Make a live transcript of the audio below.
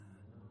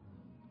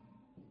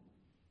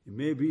You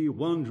may be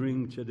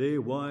wondering today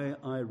why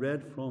I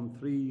read from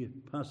 3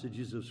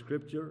 passages of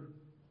Scripture.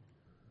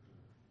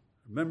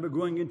 I remember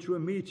going into a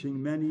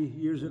meeting many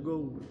years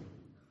ago,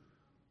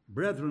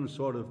 brethren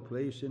sort of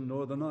place in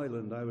Northern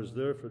Ireland. I was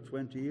there for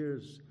 20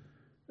 years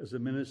as a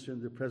minister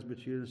in the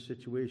Presbyterian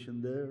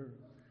situation there.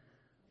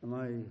 And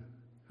I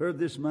heard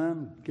this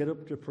man get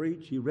up to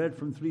preach. He read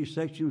from 3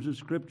 sections of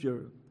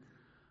Scripture.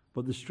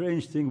 But the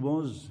strange thing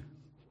was,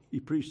 he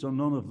preached on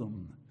none of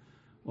them.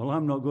 Well,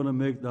 I'm not going to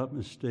make that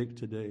mistake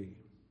today.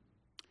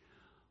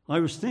 I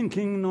was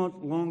thinking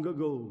not long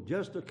ago,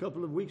 just a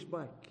couple of weeks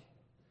back,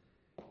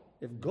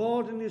 if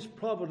God in His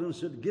providence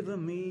had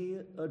given me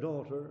a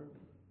daughter,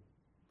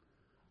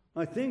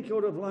 I think I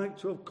would have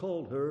liked to have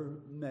called her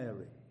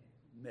Mary.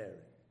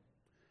 Mary.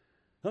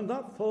 And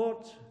that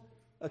thought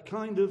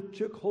kind of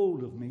took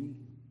hold of me.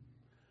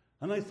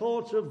 And I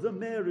thought of the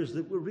Marys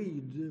that we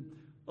read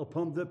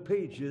upon the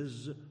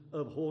pages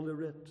of Holy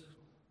Writ.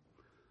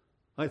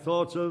 I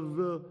thought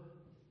of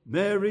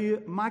Mary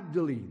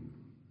Magdalene.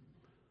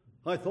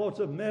 I thought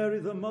of Mary,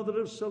 the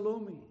mother of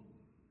Salome.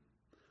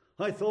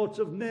 I thought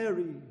of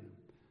Mary,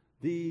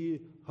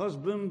 the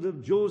husband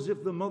of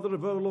Joseph, the mother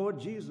of our Lord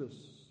Jesus.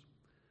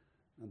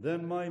 And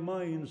then my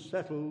mind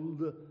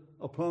settled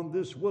upon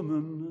this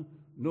woman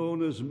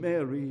known as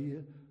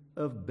Mary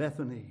of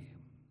Bethany.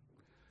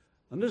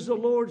 And as the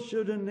Lord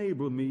should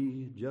enable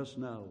me just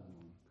now,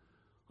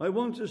 I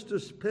want us to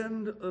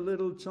spend a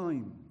little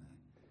time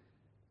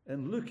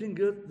in looking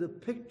at the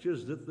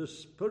pictures that the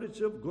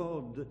Spirit of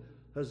God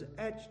has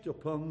etched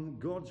upon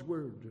God's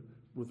Word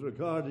with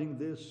regarding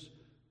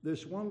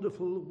this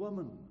wonderful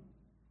woman.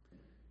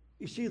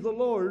 You see, the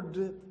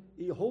Lord,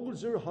 He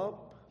holds her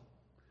up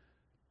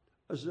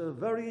as a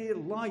very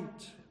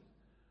light,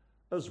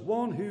 as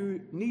one who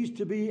needs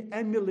to be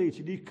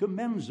emulated. He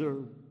commends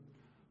her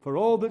for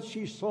all that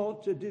she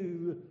sought to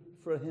do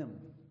for Him.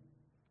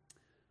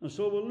 And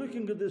so we're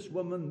looking at this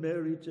woman,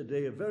 Mary,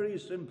 today, a very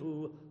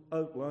simple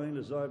outline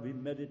as I've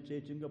been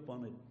meditating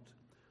upon it.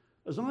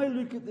 As I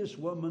look at this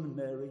woman,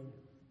 Mary,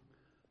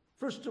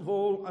 first of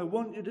all, I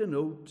want you to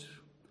note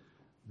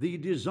the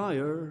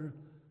desire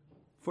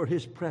for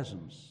His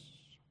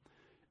presence.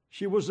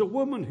 She was a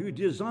woman who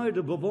desired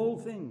above all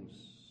things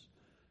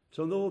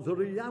to know the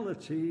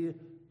reality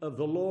of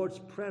the Lord's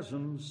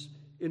presence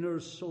in her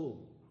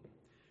soul.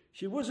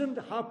 She wasn't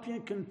happy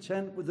and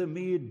content with a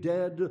mere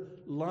dead,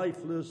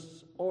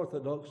 lifeless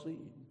orthodoxy.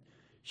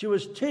 She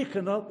was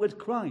taken up with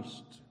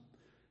Christ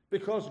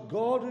because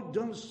God had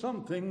done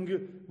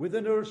something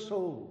within her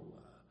soul.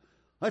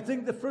 I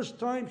think the first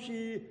time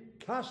she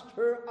cast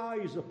her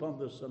eyes upon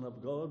the Son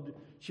of God,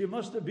 she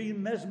must have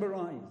been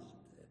mesmerized.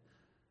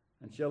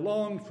 And she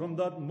longed from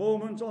that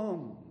moment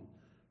on,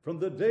 from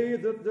the day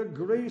that the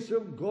grace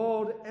of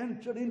God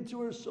entered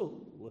into her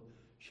soul,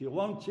 she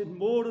wanted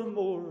more and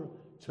more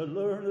to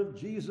learn of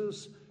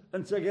Jesus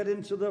and to get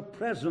into the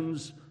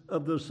presence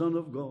of the Son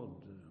of God.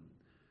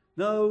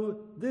 Now,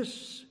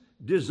 this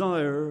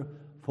desire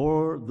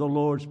for the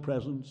Lord's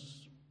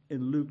presence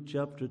in Luke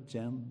chapter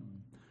 10,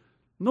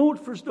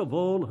 note first of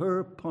all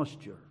her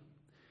posture.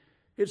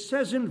 It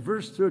says in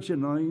verse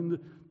 39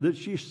 that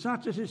she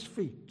sat at His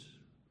feet.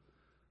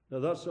 Now,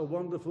 that's a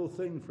wonderful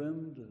thing,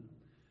 friend,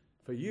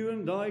 for you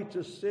and I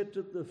to sit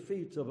at the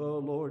feet of our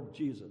Lord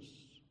Jesus.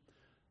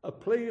 A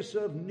place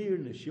of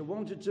nearness. She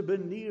wanted to be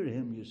near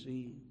Him, you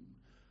see.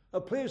 A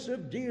place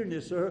of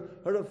dearness.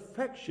 Her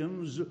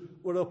affections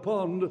were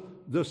upon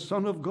the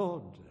Son of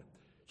God.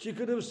 She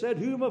could have said,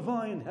 whom have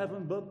I in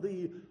heaven but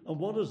Thee? And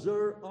what is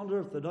there on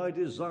earth that I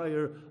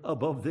desire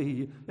above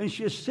Thee? And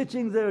she's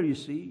sitting there, you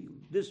see,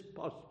 this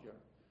posture,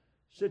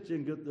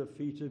 sitting at the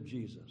feet of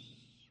Jesus.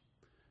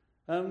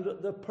 And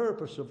the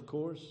purpose, of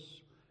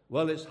course,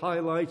 well, it's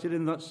highlighted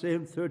in that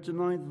same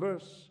 39th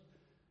verse.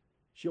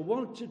 She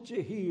wanted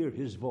to hear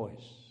His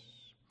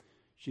voice.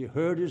 She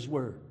heard His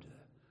word.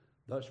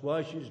 That's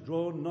why she's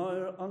drawn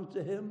nigher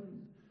unto Him,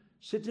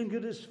 sitting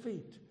at His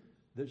feet,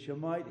 that she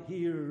might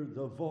hear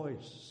the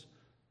voice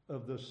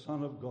of the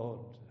Son of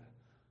God.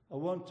 I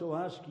want to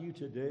ask you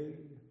today,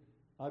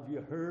 have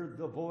you heard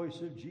the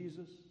voice of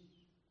Jesus?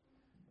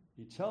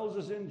 He tells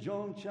us in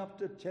John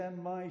chapter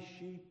 10, my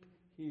sheep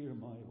hear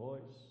my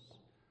voice.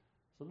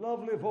 It's a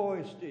lovely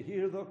voice to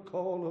hear the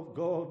call of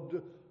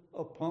God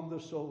upon the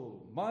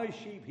soul. My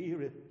sheep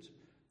hear it.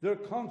 Their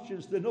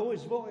conscience, they know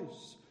His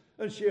voice.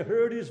 And she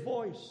heard His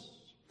voice.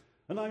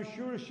 And I'm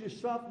sure she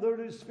sat there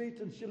at His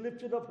feet and she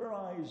lifted up her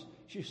eyes.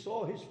 She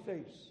saw His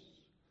face.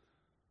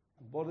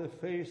 And what a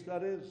face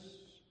that is.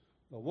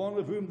 The one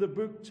of whom the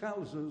book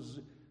tells us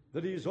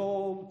that He's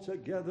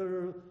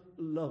altogether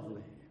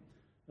lovely.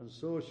 And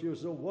so she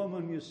was a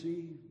woman, you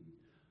see,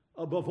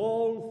 above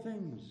all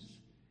things,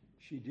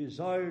 she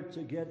desired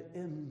to get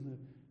in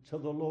to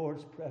the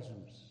Lord's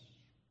presence.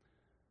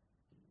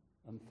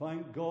 And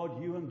thank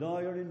God you and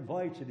I are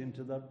invited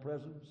into that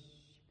presence.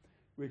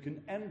 We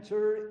can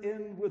enter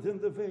in within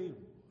the veil.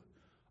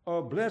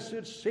 Our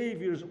blessed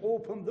Savior's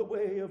opened the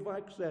way of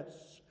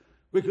access.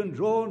 We can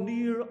draw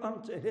near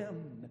unto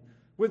Him.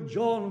 With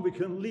John we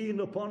can lean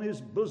upon His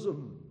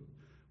bosom.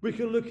 We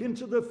can look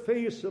into the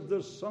face of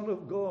the Son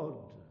of God.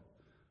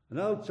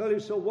 And I'll tell you,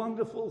 it's a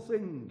wonderful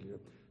thing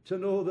to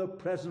know the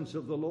presence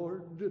of the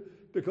Lord,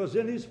 because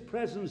in his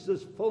presence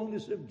there's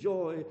fullness of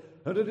joy,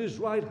 and at his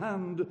right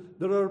hand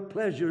there are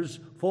pleasures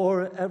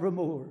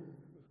forevermore.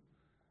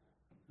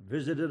 I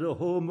visited a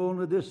home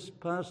only this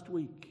past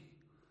week.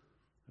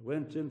 I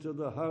went into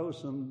the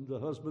house and the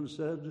husband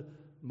said,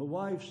 "My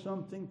wife's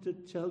something to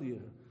tell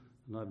you."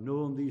 And I've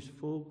known these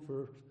folk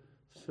for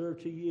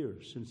 30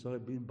 years since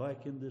I've been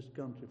back in this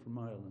country from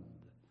Ireland.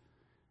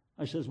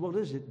 I says, "What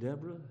is it,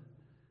 Deborah?"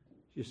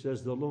 She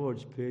says, "The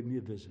Lord's paid me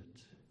a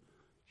visit."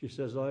 She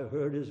says, "I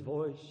heard his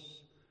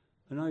voice,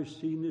 and I've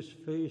seen his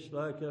face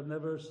like I've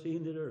never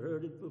seen it or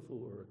heard it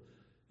before."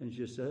 And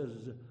she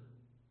says,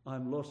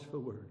 "I'm lost for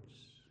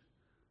words.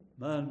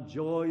 Man,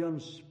 joy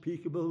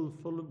unspeakable,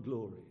 full of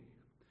glory."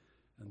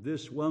 And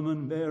this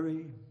woman,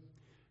 Mary,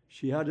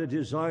 she had a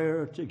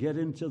desire to get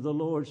into the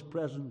Lord's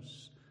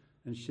presence.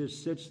 And she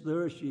sits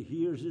there, she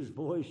hears his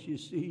voice, she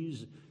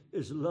sees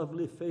his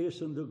lovely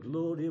face and the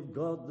glory of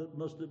God that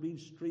must have been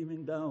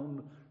streaming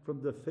down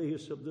from the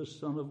face of the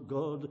Son of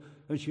God.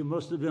 And she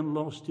must have been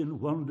lost in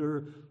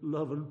wonder,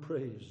 love, and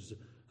praise.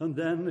 And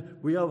then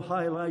we have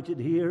highlighted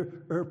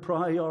here her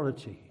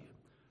priority.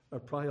 Her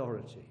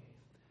priority.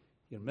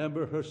 You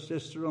remember her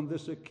sister on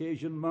this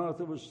occasion,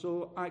 Martha, was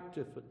so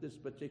active at this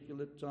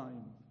particular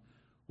time.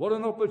 What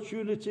an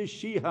opportunity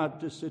she had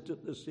to sit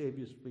at the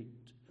Saviour's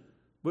feet.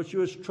 But she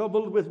was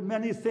troubled with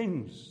many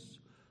things.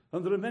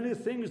 And there are many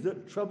things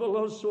that trouble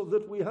us so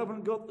that we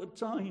haven't got the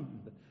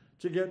time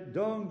to get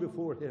down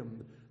before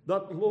him.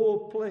 That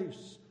low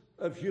place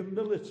of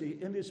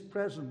humility in his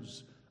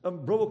presence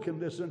and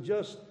brokenness, and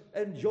just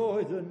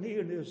enjoy the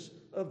nearness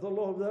of the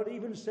Lord without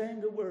even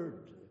saying a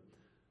word.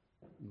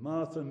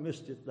 Martha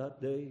missed it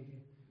that day,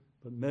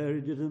 but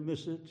Mary didn't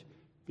miss it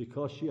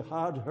because she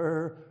had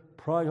her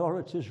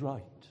priorities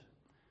right.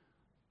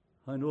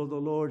 I know the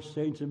Lord's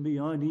saying to me,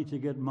 I need to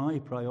get my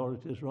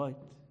priorities right.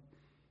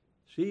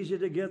 It's easy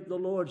to get the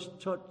Lord's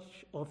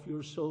touch off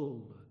your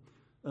soul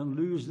and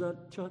lose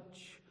that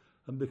touch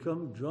and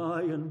become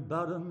dry and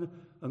barren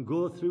and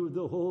go through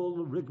the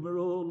whole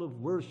rigmarole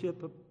of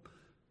worship,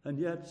 and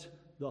yet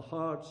the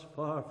heart's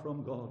far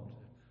from God.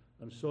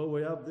 And so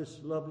we have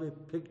this lovely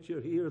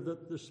picture here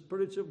that the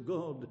Spirit of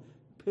God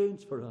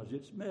paints for us.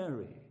 It's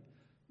Mary.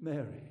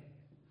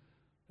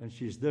 And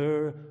she's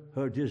there,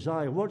 her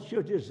desire. What's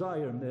your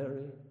desire,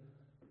 Mary?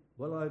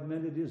 Well, I have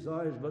many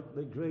desires, but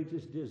the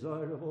greatest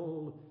desire of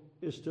all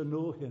is to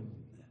know him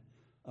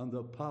and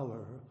the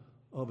power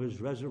of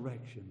his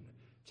resurrection,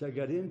 to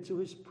get into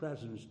his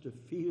presence, to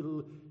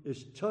feel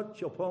his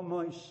touch upon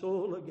my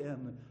soul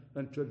again,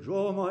 and to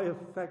draw my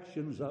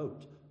affections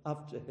out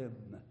after him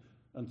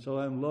until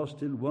I'm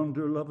lost in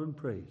wonder, love, and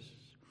praise.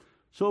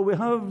 So we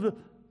have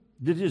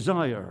the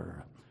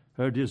desire,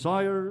 her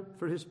desire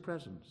for his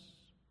presence.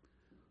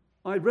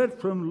 I read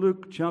from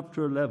Luke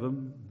chapter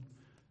 11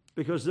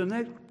 because the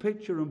next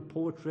picture and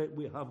portrait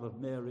we have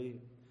of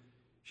Mary,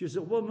 she's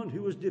a woman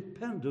who was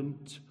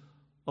dependent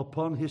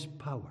upon his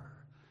power.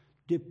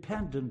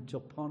 Dependent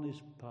upon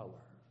his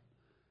power.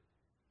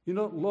 You're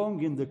not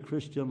long in the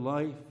Christian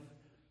life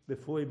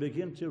before you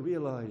begin to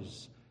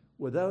realize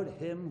without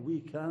him we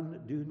can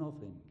do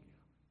nothing.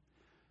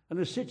 And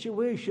a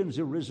situation's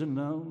arisen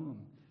now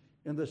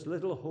in this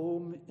little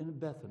home in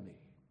Bethany.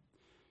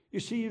 You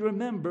see,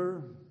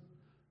 remember,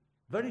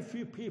 very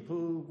few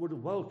people would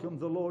welcome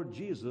the Lord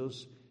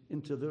Jesus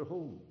into their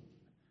home.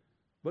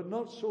 But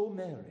not so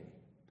Mary.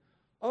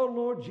 Our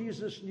Lord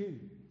Jesus knew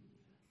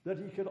that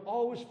he could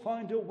always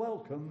find a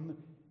welcome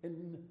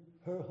in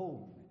her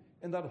home,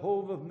 in that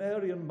home of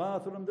Mary and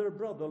Martha and their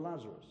brother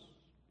Lazarus.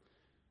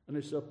 And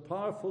it's a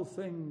powerful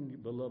thing,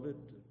 beloved,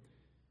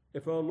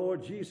 if our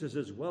Lord Jesus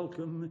is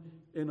welcome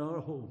in our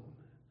home.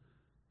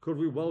 Could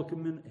we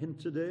welcome him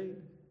today?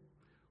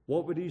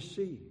 What would he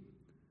see?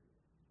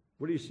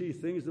 Would he see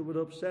things that would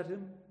upset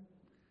him?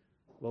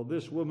 Well,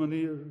 this woman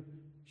here,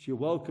 she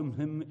welcomed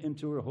him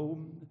into her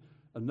home.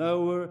 And now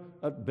we're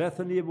at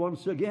Bethany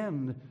once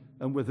again.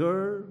 And with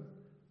her,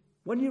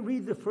 when you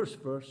read the first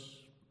verse,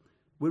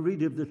 we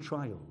read of the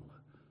trial.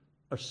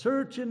 A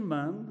certain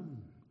man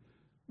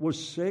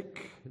was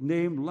sick,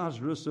 named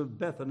Lazarus of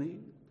Bethany,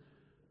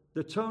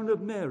 the town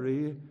of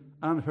Mary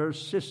and her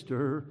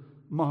sister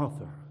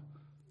Martha.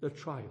 The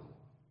trial.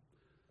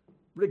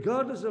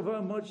 Regardless of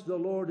how much the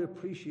Lord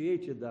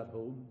appreciated that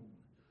home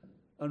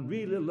and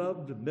really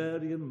loved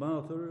Mary and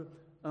Martha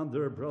and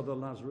their brother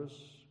Lazarus,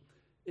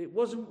 it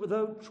wasn't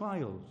without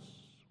trials.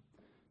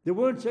 They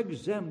weren't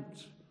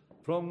exempt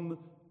from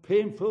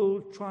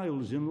painful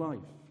trials in life.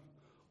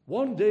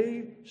 One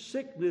day,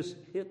 sickness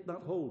hit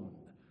that home.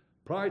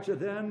 Prior to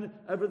then,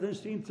 everything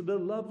seemed to be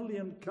lovely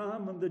and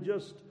calm, and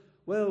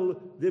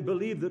they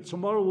believed that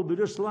tomorrow will be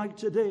just like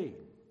today.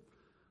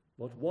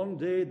 But one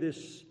day,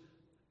 this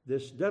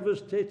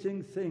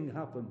devastating thing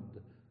happened,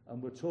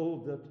 and we're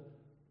told that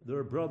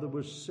their brother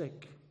was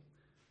sick.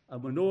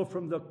 And we know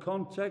from the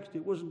context,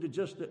 it wasn't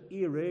just an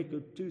earache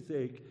or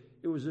toothache.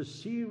 It was a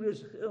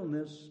serious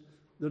illness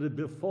that had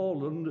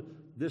befallen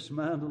this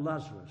man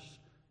Lazarus,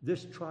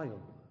 this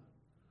trial.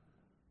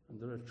 And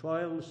there are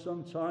trials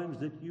sometimes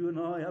that you and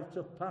I have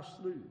to pass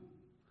through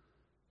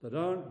that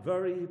aren't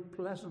very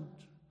pleasant.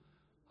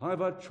 I've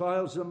had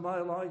trials in my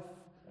life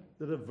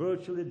that have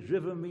virtually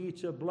driven me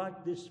to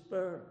black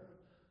despair.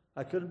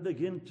 I couldn't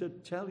begin to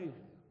tell you.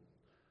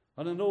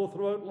 And I know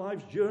throughout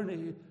life's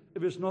journey,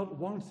 if it's not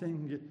one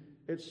thing,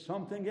 it's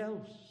something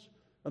else.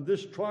 And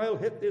this trial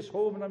hit this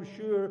home, and I'm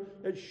sure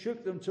it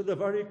shook them to the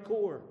very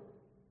core.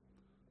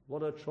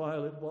 What a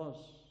trial it was.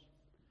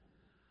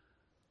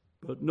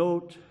 But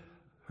note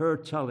her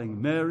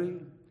telling Mary,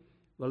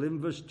 well, in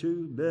verse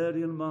 2,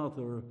 Mary and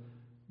Martha,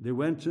 they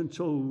went and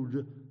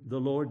told the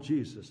Lord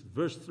Jesus.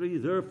 Verse 3,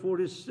 therefore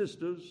his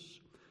sisters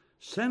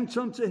sent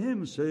unto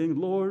him, saying,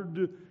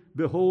 Lord,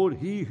 behold,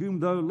 he whom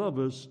thou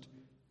lovest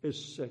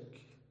is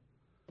sick.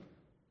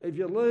 If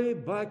you lay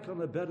back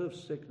on a bed of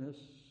sickness,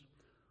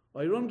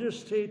 or you're under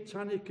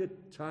satanic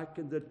attack,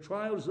 and the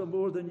trials are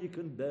more than you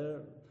can bear,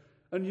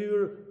 and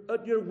you're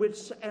at your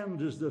wits'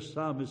 end, as the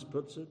psalmist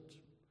puts it,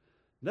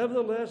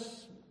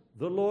 nevertheless,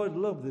 the Lord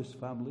loved this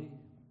family.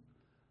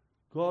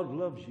 God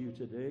loves you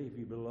today if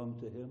you belong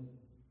to him,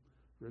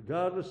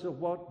 regardless of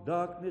what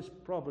darkness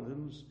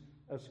providence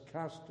has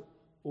cast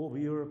over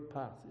your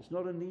path. It's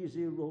not an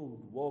easy road,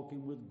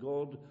 walking with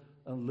God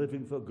and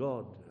living for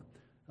God.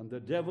 And the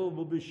devil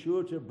will be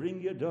sure to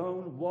bring you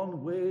down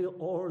one way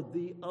or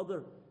the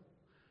other.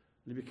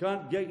 And if he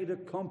can't get you to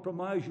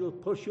compromise, he'll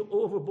push you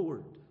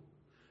overboard.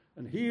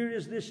 And here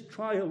is this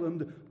trial,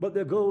 but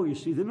they go, you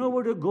see. They know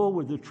where to go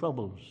with the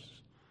troubles.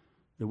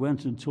 They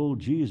went and told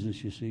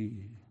Jesus, you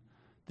see.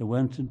 They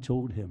went and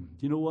told him.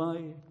 Do you know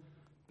why?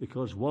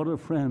 Because what a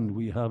friend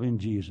we have in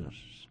Jesus.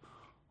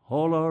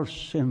 All our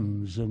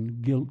sins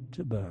and guilt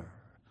to bear.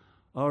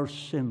 Our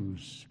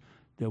sins,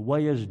 they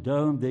weigh us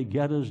down, they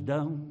get us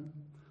down.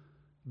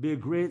 It'd be a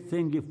great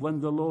thing if when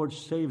the Lord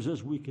saves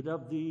us, we could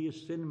have the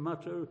sin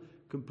matter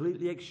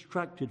completely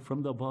extracted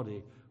from the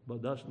body.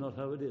 But that's not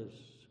how it is.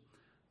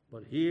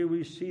 But here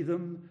we see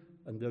them,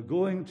 and they're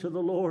going to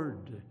the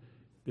Lord,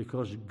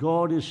 because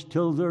God is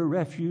still their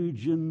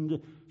refuge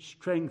and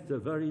strength, a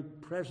very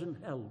present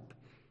help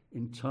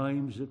in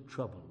times of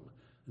trouble.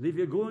 And if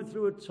you're going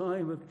through a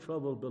time of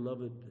trouble,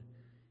 beloved,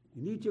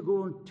 you need to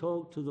go and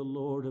talk to the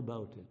Lord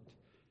about it.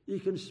 You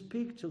can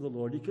speak to the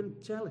Lord. You can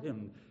tell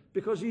him,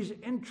 because he's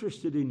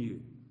interested in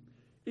you.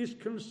 He's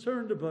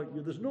concerned about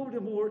you. There's nobody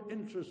more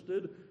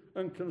interested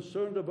and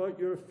concerned about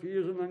your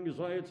fears and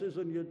anxieties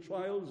and your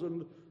trials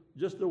and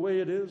just the way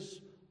it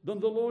is than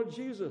the Lord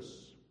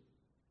Jesus.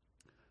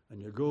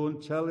 And you go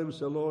and tell him,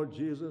 say, Lord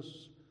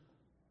Jesus,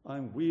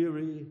 I'm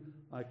weary.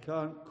 I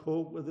can't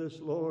cope with this,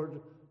 Lord.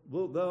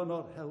 Wilt thou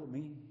not help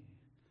me?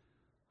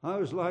 I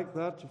was like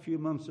that a few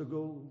months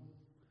ago.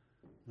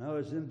 I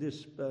was in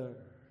despair.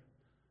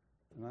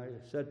 And I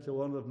said to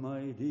one of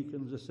my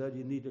deacons, I said,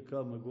 you need to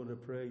come. We're going to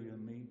pray, you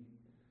and me.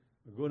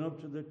 We're going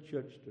up to the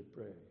church to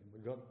pray.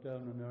 We got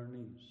down on our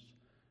knees.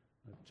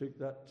 I took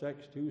that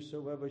text,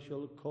 whosoever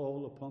shall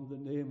call upon the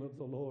name of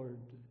the Lord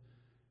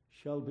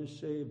shall be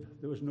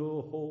saved. There was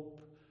no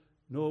hope,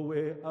 no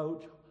way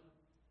out.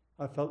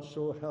 I felt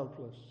so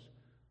helpless.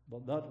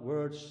 But that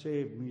word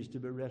saved means to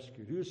be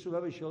rescued.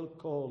 Whosoever shall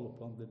call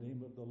upon the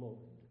name of the Lord.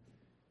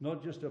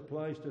 Not just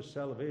applies to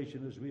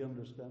salvation as we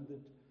understand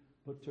it,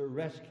 but to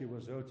rescue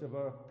us out of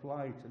our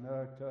plight and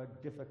our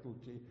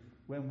difficulty.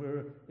 When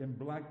we're in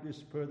black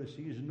despair, there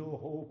seems no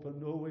hope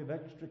and no way of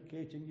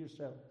extricating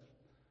yourself.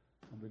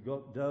 And we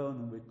got down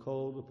and we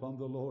called upon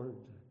the Lord.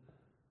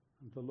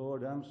 And the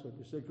Lord answered.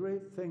 It's a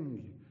great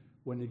thing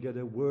when you get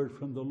a word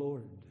from the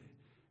Lord.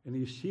 And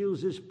he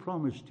seals his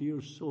promise to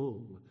your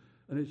soul.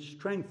 And it's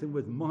strengthened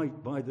with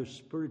might by the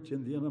Spirit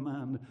in the inner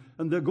man.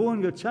 And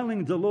they're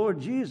telling the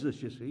Lord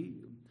Jesus, you see.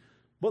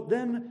 But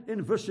then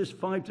in verses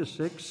 5 to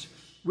 6,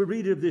 we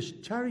read of this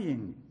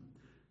tarrying.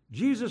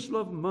 Jesus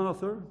loved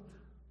Martha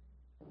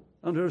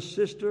and her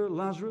sister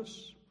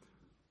Lazarus.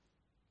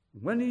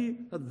 When he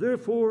had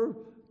therefore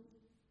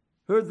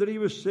heard that he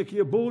was sick, he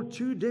abode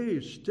 2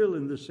 days still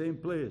in the same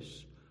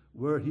place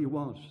where he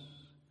was.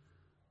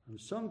 And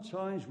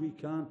sometimes we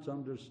can't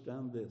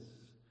understand this.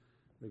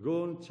 We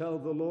go and tell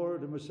the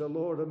Lord, and we say,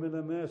 Lord, I'm in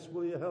a mess.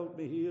 Will you help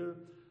me here?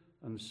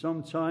 And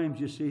sometimes,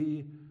 you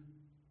see,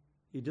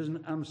 he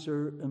doesn't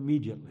answer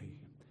immediately.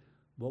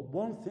 But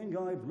one thing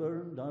I've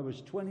learned, I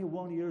was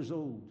 21 years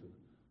old.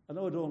 I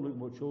know I don't look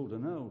much older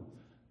now.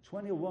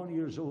 21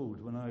 years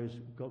old when I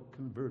got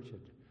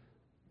converted.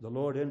 The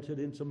Lord entered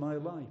into my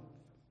life,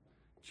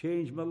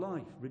 changed my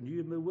life,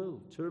 renewed my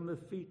will, turned my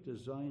feet to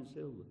Zion's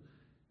hill.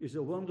 He's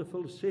a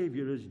wonderful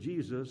Savior as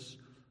Jesus,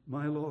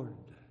 my Lord.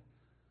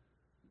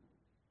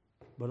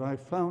 But I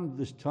found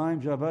there's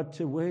times I've had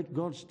to wait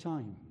God's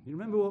time. You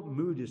remember what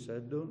Moody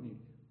said, don't you?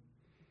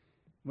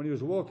 When he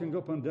was walking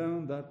up and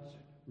down that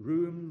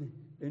room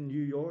in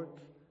New York,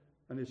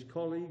 and his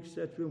colleagues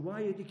said to him,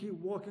 why did you keep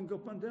walking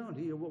up and down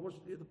here? What's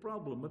the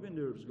problem? Have your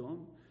nerves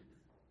gone?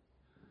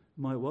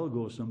 Might well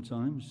go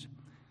sometimes.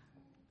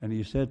 And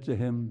he said to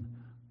him,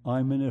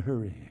 I'm in a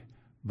hurry,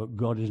 but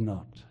God is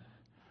not.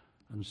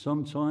 And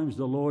sometimes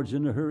the Lord's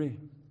in a hurry.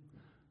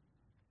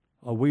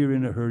 Or we're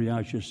in a hurry,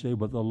 I should say,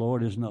 but the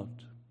Lord is not.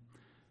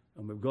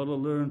 And we've got to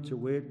learn to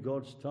wait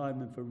God's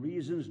time. And for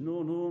reasons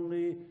known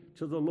only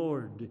to the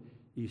Lord,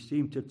 He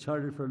seemed to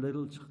tarry for a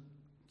little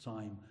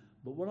time.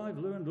 But what I've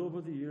learned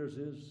over the years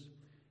is,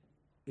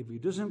 if He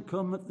doesn't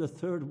come at the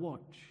third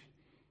watch,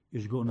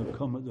 He's going to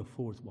come at the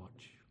fourth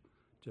watch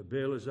to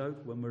bail us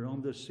out when we're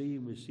on the sea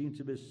and we seem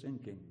to be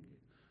sinking.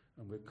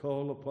 And we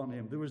call upon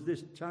Him. There was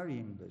this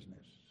tarrying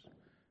business.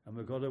 And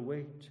we've got to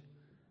wait.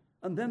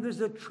 And then there's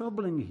the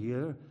troubling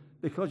here,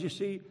 because you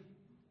see,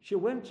 she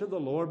went to the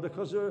Lord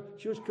because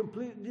she was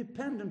completely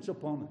dependent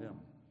upon Him.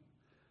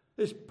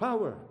 His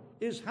power,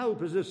 His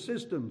help, His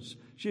assistance.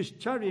 She's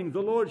tarrying,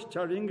 the Lord's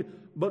tarrying,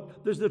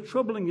 but there's the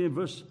troubling in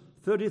verse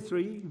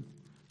 33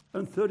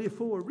 and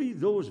 34. Read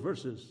those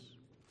verses.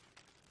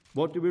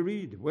 What do we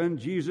read? When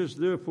Jesus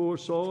therefore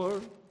saw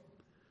her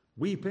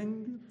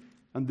weeping,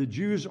 and the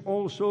Jews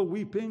also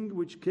weeping,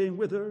 which came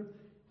with her,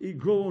 He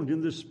groaned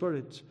in the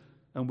spirit,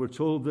 and we're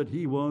told that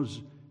he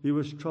was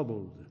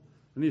troubled.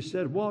 And He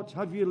said, What,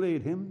 have you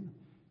laid him?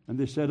 And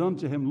they said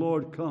unto Him,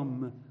 Lord,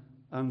 come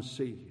and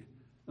see.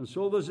 And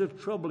so there's a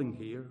troubling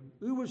here.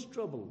 Who was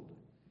troubled?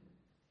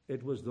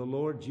 It was the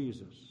Lord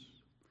Jesus.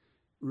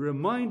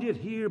 Reminded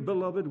here,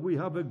 beloved, we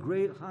have a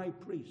great high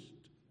priest.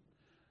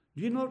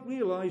 Do you not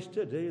realize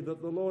today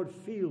that the Lord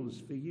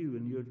feels for you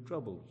in your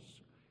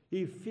troubles?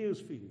 He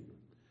feels for you.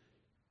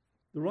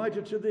 The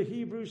writer to the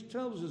Hebrews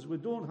tells us we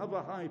don't have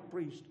a high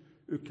priest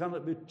who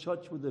cannot be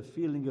touched with the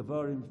feeling of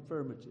our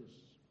infirmities.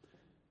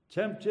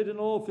 Tempted in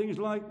all things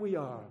like we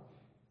are,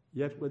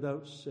 yet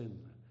without sin.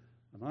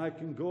 And I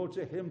can go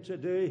to Him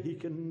today. He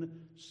can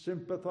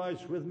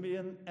sympathize with me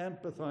and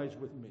empathize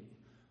with me.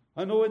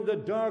 I know in the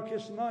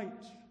darkest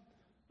night,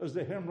 as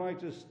the hymn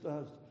writer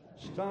says,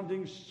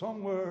 standing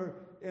somewhere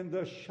in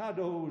the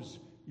shadows,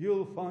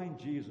 you'll find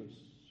Jesus.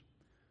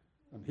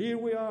 And here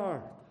we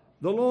are.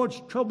 The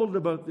Lord's troubled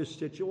about this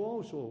situation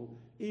also.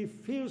 He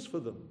feels for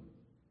them.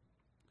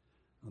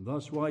 And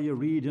that's why you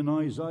read in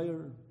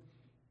Isaiah,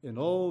 in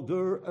all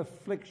their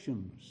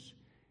afflictions,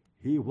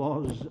 He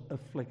was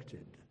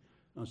afflicted.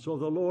 And so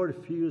the Lord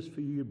feels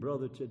for you,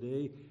 brother,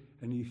 today,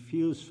 and He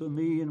feels for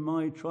me in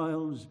my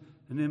trials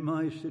and in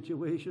my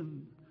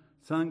situation.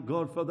 Thank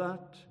God for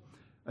that.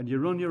 And you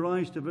run your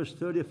eyes to verse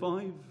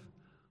 35.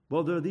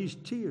 Well, there are these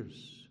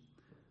tears.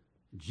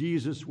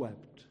 Jesus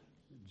wept.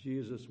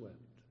 Jesus wept.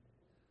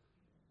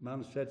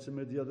 Man said to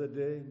me the other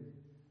day,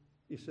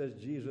 he says,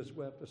 Jesus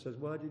wept. I said,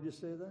 why did you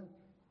say that?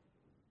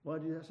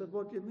 I said,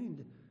 what do you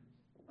mean?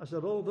 I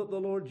said, all that the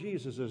Lord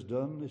Jesus has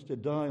done is to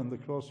die on the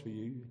cross for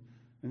you,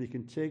 and He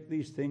can take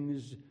these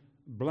things,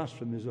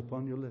 blasphemies,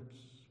 upon your lips.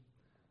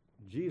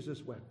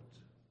 Jesus wept.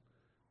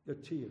 The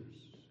tears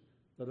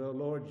that our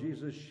Lord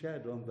Jesus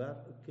shed on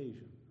that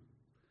occasion.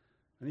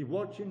 And He's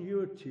watching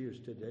your tears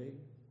today.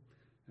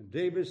 And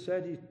David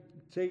said He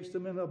takes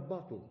them in a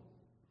bottle,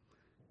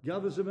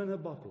 gathers them in a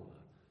bottle,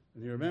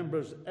 and He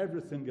remembers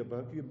everything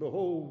about you.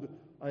 Behold,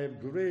 I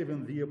have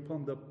graven thee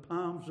upon the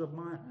palms of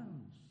my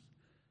hands.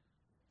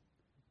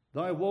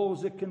 Thy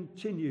walls that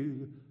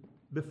continue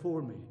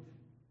before me.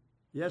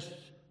 Yes,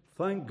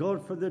 thank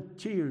God for the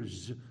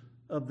tears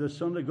of the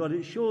Son of God.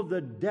 It showed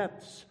the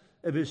depths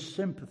of His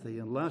sympathy.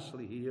 And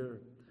lastly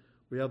here,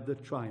 we have the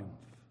triumph.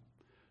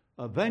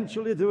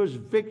 Eventually there was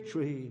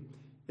victory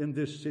in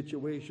this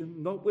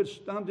situation,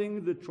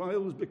 notwithstanding the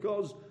trials,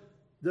 because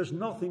there's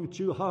nothing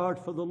too hard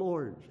for the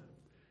Lord.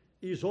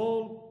 He's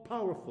all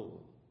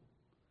powerful.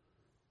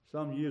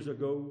 Some years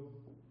ago,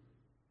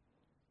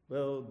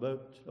 well,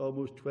 about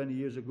almost 20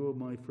 years ago,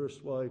 my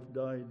first wife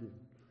died,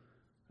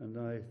 and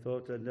I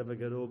thought I'd never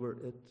get over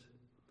it.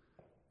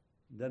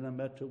 Then I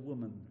met a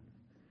woman,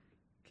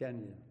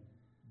 Kenya,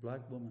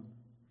 black woman.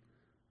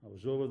 I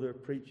was over there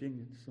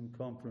preaching at some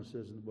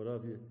conferences and what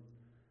have you,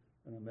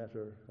 and I met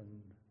her.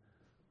 And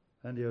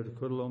anyhow, to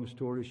cut a long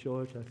story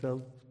short, I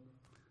felt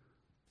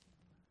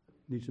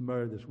I need to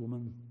marry this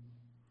woman.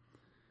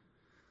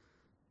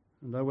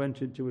 And I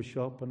went into a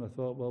shop and I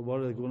thought, well, what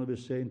are they going to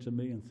be saying to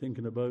me and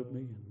thinking about me?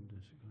 And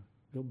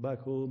I got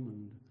back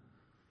home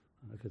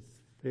and I could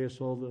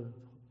face all the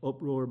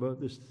uproar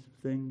about this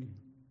thing.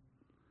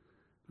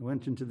 I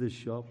went into this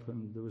shop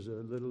and there was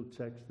a little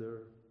text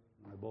there.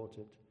 I bought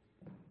it.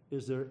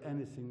 Is there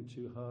anything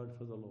too hard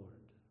for the Lord?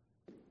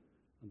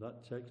 And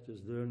that text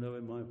is there now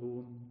in my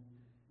home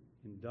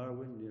in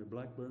Darwin, near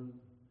Blackburn.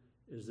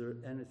 Is there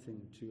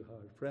anything too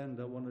hard? Friend,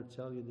 I want to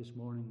tell you this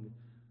morning,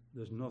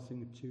 there's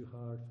nothing too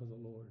hard for the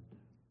Lord.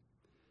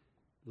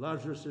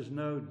 Lazarus has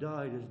now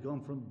died, has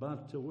gone from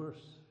bad to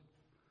worse.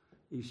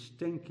 He's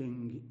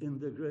stinking in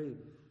the grave.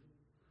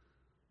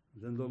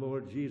 Then the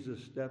Lord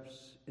Jesus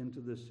steps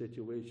into this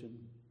situation.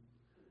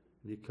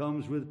 And He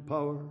comes with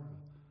power,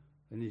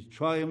 and He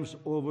triumphs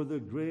over the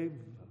grave.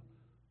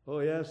 Oh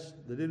yes,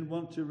 they didn't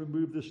want to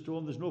remove the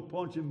stone. There's no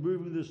point in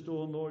moving the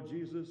stone, Lord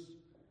Jesus.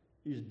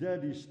 He's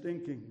dead, he's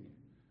stinking.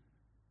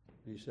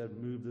 And He said,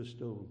 move the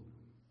stone.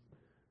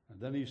 And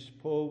then He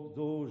spoke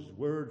those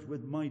words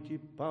with mighty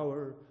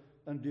power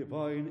and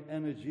divine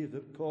energy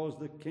that caused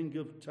the king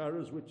of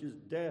terrors, which is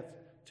death,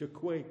 to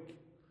quake.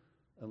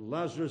 And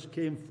Lazarus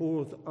came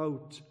forth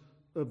out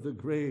of the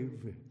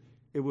grave.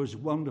 It was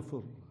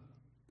wonderful.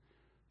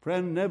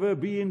 Friend, never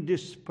be in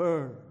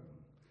despair.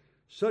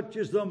 Such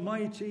is the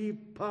mighty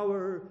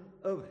power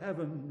of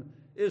heaven.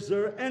 Is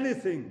there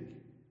anything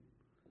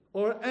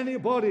or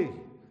anybody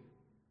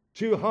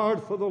too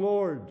hard for the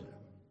Lord?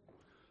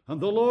 And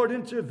the Lord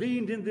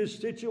intervened in this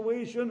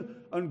situation,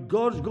 and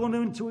God's going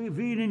to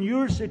intervene in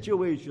your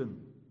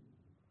situation.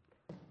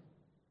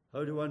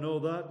 How do I know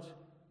that?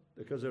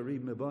 Because I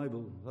read my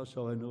Bible. That's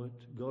how I know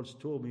it. God's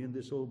told me in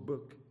this old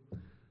book.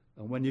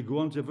 And when you go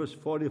on to verse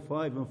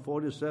 45 and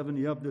 47,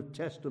 you have the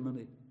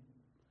testimony.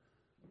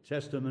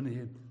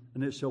 Testimony.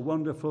 And it's a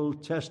wonderful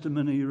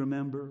testimony, you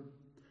remember.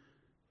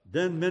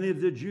 Then many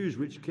of the Jews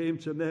which came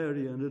to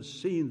Mary and had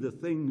seen the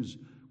things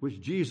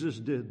which Jesus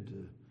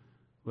did,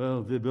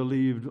 well, they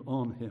believed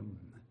on him.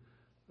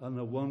 And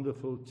a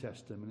wonderful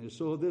testimony.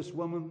 So this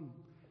woman,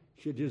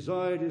 she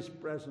desired his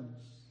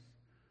presence.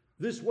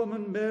 This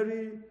woman,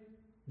 Mary,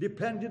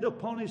 depended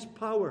upon his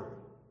power.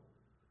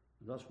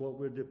 That's what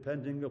we're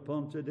depending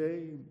upon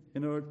today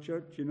in our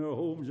church, in our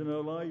homes, in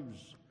our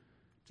lives,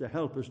 to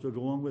help us to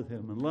go on with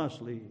him. And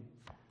lastly,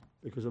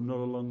 because I'm not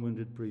a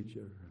long-winded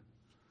preacher,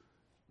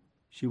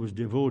 she was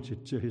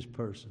devoted to his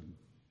person.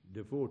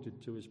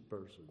 Devoted to his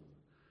person.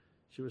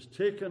 She was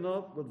taken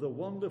up with the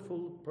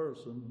wonderful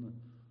person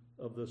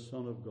of the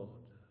Son of God.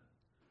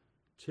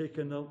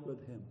 Taken up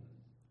with him.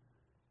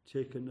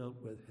 Taken up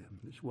with him.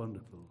 It's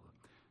wonderful.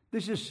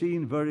 This is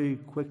seen very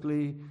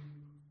quickly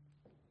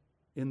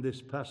in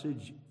this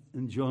passage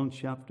in John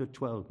chapter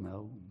 12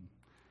 now.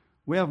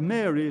 We have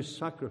Mary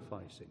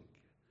sacrificing.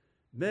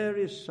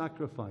 Mary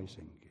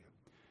sacrificing.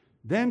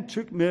 Then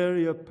took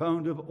Mary a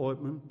pound of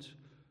ointment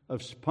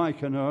of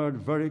spikenard,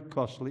 very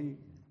costly.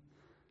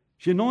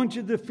 She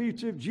anointed the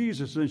feet of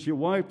Jesus, and she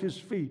wiped his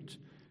feet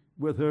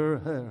with her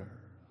hair.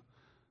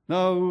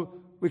 Now,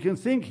 we can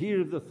think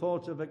here of the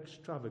thought of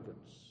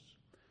extravagance.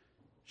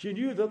 She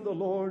knew that the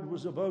Lord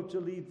was about to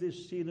leave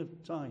this scene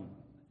of time.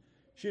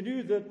 She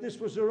knew that this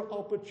was her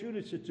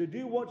opportunity to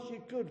do what she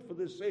could for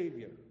the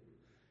Savior.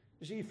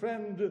 You see,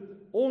 friend,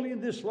 only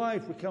in this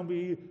life can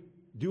we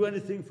do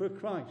anything for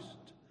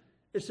Christ.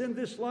 It's in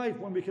this life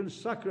when we can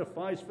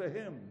sacrifice for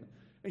him.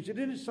 And she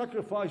didn't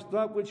sacrifice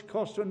that which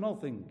cost her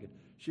nothing.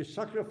 She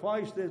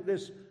sacrificed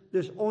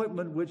this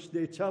ointment, which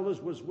they tell us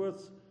was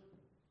worth,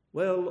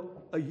 well,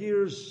 a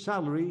year's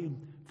salary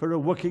for a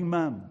working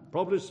man.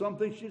 Probably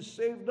something she'd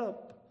saved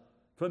up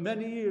for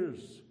many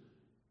years.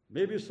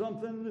 Maybe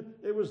something,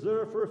 it was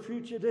there for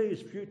future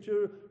days,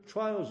 future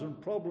trials and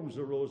problems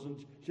arose,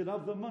 and she'd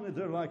have the money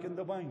there like in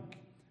the bank.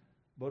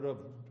 But her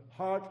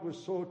heart was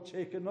so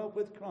taken up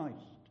with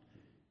Christ.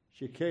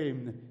 She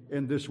came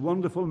in this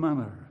wonderful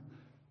manner,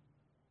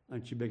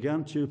 and she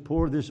began to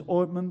pour this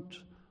ointment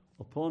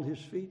upon his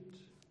feet,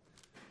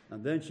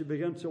 and then she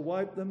began to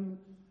wipe them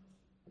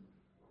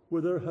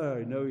with her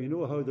hair. Now, you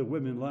know how the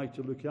women like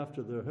to look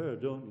after their hair,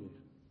 don't you?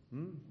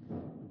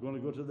 We're going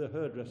to go to the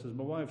hairdressers.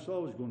 My wife's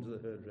always going to the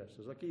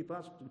hairdressers. I keep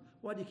asking,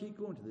 why do you keep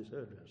going to this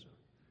hairdresser?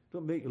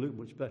 Don't make you look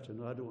much better.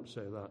 No, I don't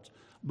say that.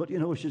 But, you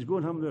know, she's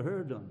going to have her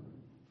hair done.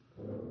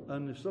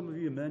 And if some of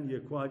you men,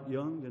 you're quite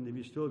young, and if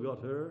you still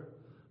got hair,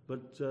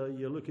 but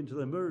you look into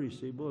the mirror, you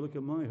see, boy, look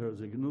at my hair.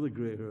 There's another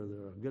grey hair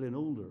there. I'm getting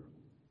older.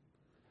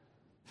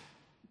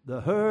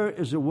 The hair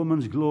is a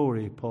woman's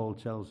glory, Paul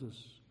tells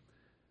us.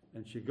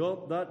 And she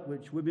got that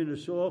which women are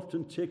so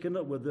often taken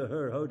up with, the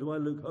hair. How do I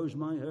look? How's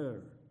my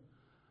hair?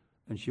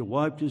 And she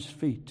wiped his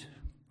feet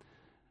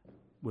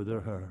with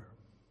her hair.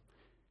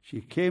 She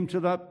came to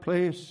that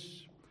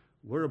place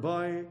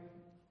whereby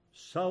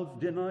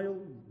self-denial,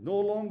 no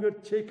longer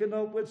taken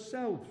up with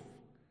self.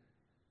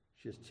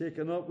 She's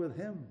taken up with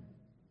him.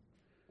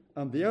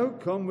 And the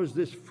outcome was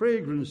this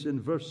fragrance in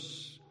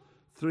verse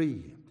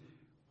 3,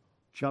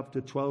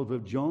 chapter 12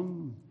 of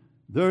John.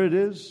 There it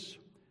is.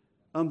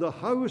 And the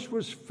house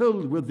was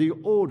filled with the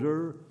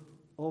odor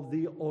of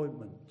the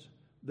ointment.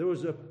 There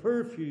was a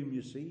perfume,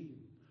 you see.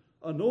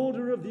 An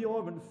odor of the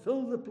ointment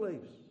filled the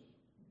place.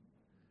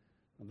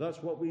 And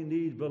that's what we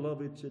need,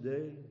 beloved,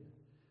 today.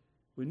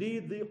 We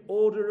need the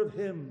odor of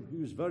him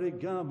whose very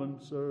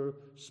garments are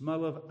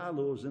smell of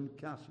aloes and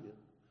cassia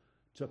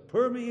to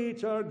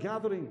permeate our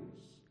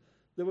gatherings.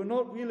 That we've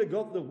not really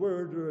got the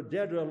word or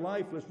dead or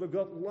lifeless. We've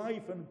got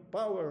life and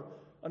power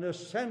and a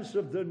sense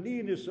of the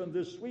nearness and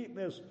the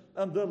sweetness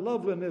and the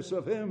loveliness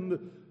of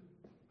him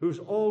who's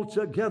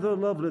altogether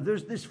lovely.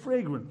 There's this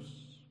fragrance.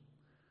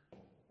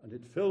 And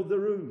it filled the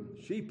room.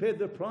 She paid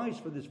the price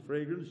for this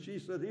fragrance. She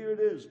said, here it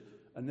is.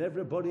 And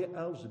everybody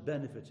else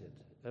benefited.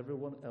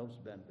 Everyone else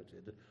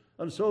benefited.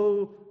 And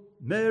so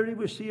Mary,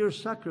 we see her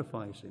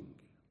sacrificing.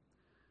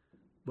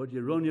 But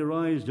you run your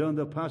eyes down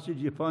the passage,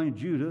 you find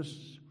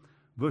Judas,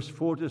 verse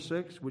 4 to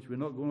 6, which we're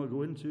not going to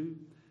go into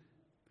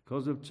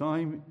because of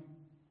time.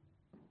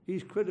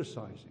 He's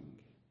criticizing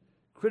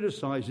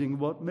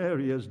what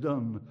Mary has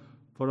done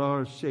for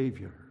our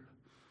Savior.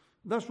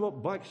 That's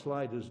what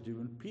backsliders do,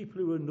 and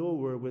people who are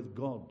nowhere with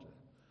God.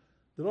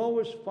 They're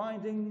always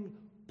finding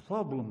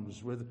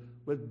problems with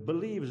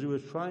believers who are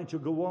trying to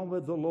go on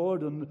with the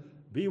Lord and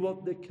be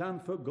what they can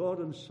for God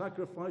and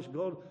sacrifice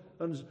God.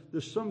 And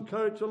there's some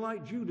character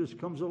like Judas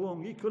comes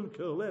along. He couldn't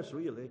care less,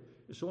 really.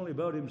 It's only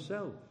about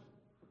himself.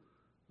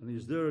 And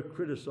he's there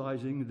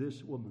criticizing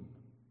this woman.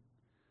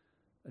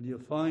 And you'll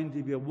find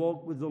if you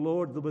walk with the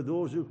Lord, there'll be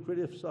those who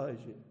criticize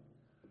you.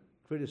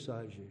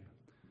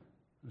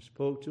 I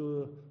spoke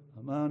to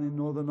a man in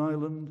Northern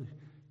Ireland,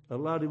 a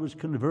lad who was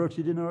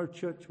converted in our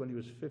church when he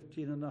was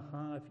 15 and a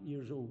half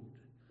years old.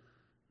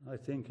 I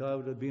think I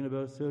would have been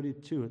about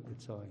 32 at the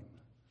time.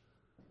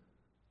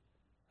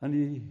 And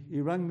he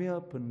rang me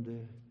up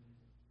and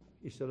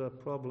he said, our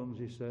problems,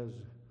 he says,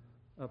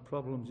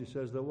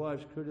 the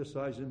wife's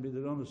criticizing me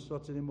that on a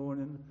Saturday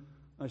morning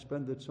I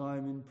spend the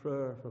time in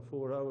prayer for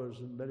 4 hours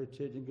and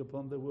meditating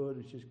upon the word,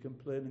 and she's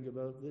complaining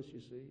about this, you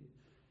see.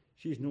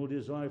 She's no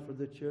desire for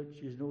the church.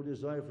 She's no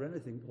desire for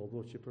anything,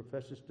 although she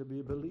professes to be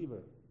a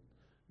believer.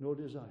 No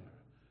desire.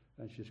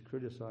 And she's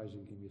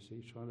criticizing him, you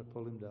see, trying to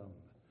pull him down.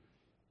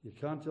 You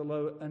can't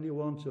allow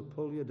anyone to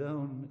pull you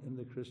down in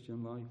the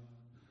Christian life.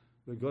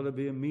 We've got to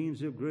be a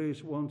means of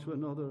grace one to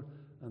another.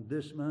 And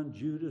this man,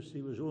 Judas,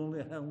 he was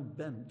only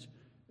hell-bent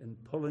in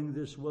pulling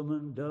this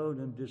woman down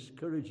and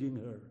discouraging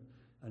her.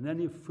 And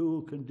any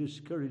fool can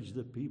discourage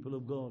the people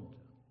of God.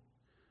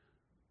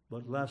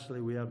 But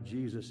lastly, we have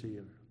Jesus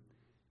here,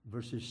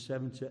 verses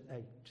 7 to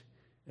 8,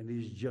 and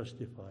he's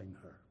justifying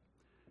her.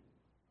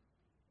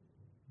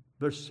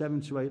 Verse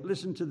 7 to 8,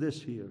 listen to this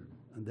here,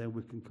 and then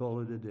we can call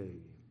it a day.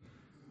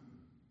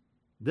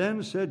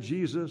 Then said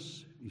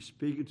Jesus, he's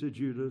speaking to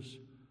Judas,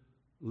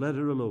 let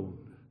her alone.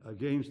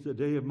 Against the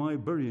day of my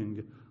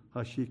burying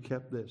has she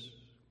kept this.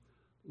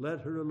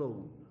 Let her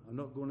alone. I'm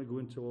not going to go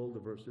into all the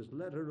verses.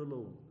 Let her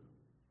alone.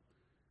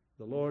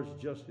 The Lord's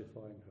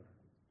justifying her.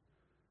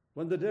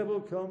 When the devil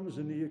comes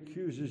and he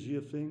accuses you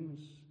of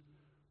things,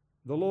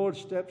 the Lord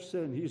steps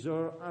in. He's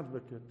our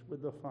advocate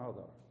with the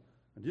Father.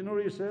 And do you know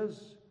what he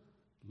says?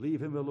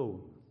 Leave him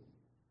alone.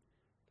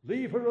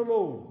 Leave her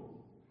alone.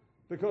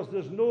 Because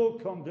there's no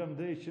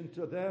condemnation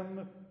to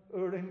them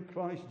who are in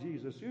Christ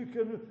Jesus. Who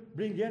can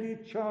bring any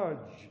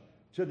charge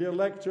to the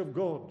elect of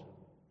God?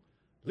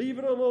 Leave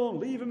her alone.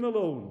 Leave him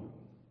alone.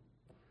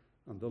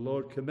 And the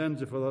Lord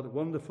commends her for that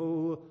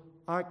wonderful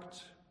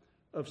act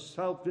of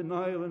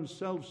self-denial and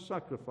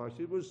self-sacrifice.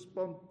 It was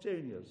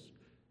spontaneous.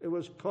 It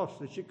was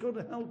costly. She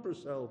couldn't help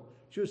herself.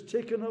 She was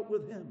taken up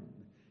with him.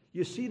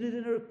 You see it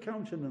in her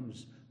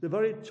countenance, the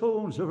very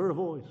tones of her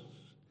voice.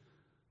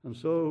 And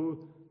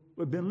so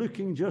we've been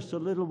looking just a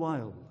little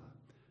while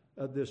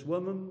at this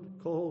woman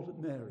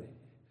called Mary,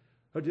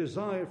 her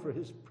desire for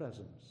his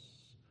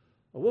presence,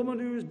 a woman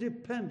who is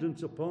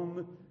dependent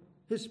upon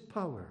his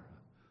power.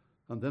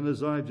 And then,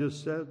 as I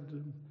just said,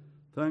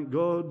 thank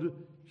God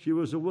she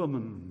was a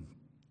woman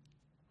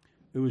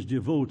who was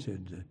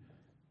devoted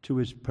to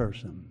his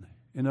person.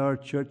 In our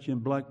church in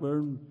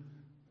Blackburn,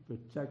 the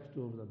text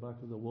over the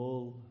back of the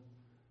wall,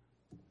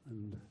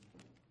 and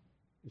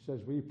it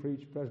says, we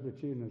preach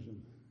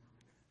Presbyterianism.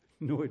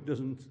 No, it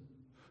doesn't.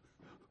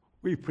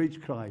 We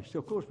preach Christ.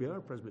 Of course, we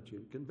are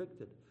Presbyterian,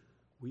 convicted.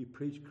 We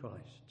preach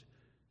Christ,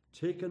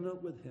 taken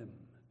up with him.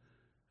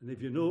 And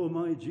if you know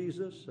my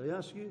Jesus, I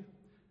ask you,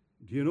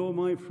 do you know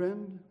my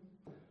friend?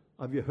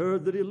 Have you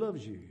heard that he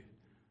loves you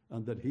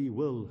and that he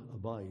will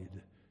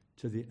abide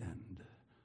to the end?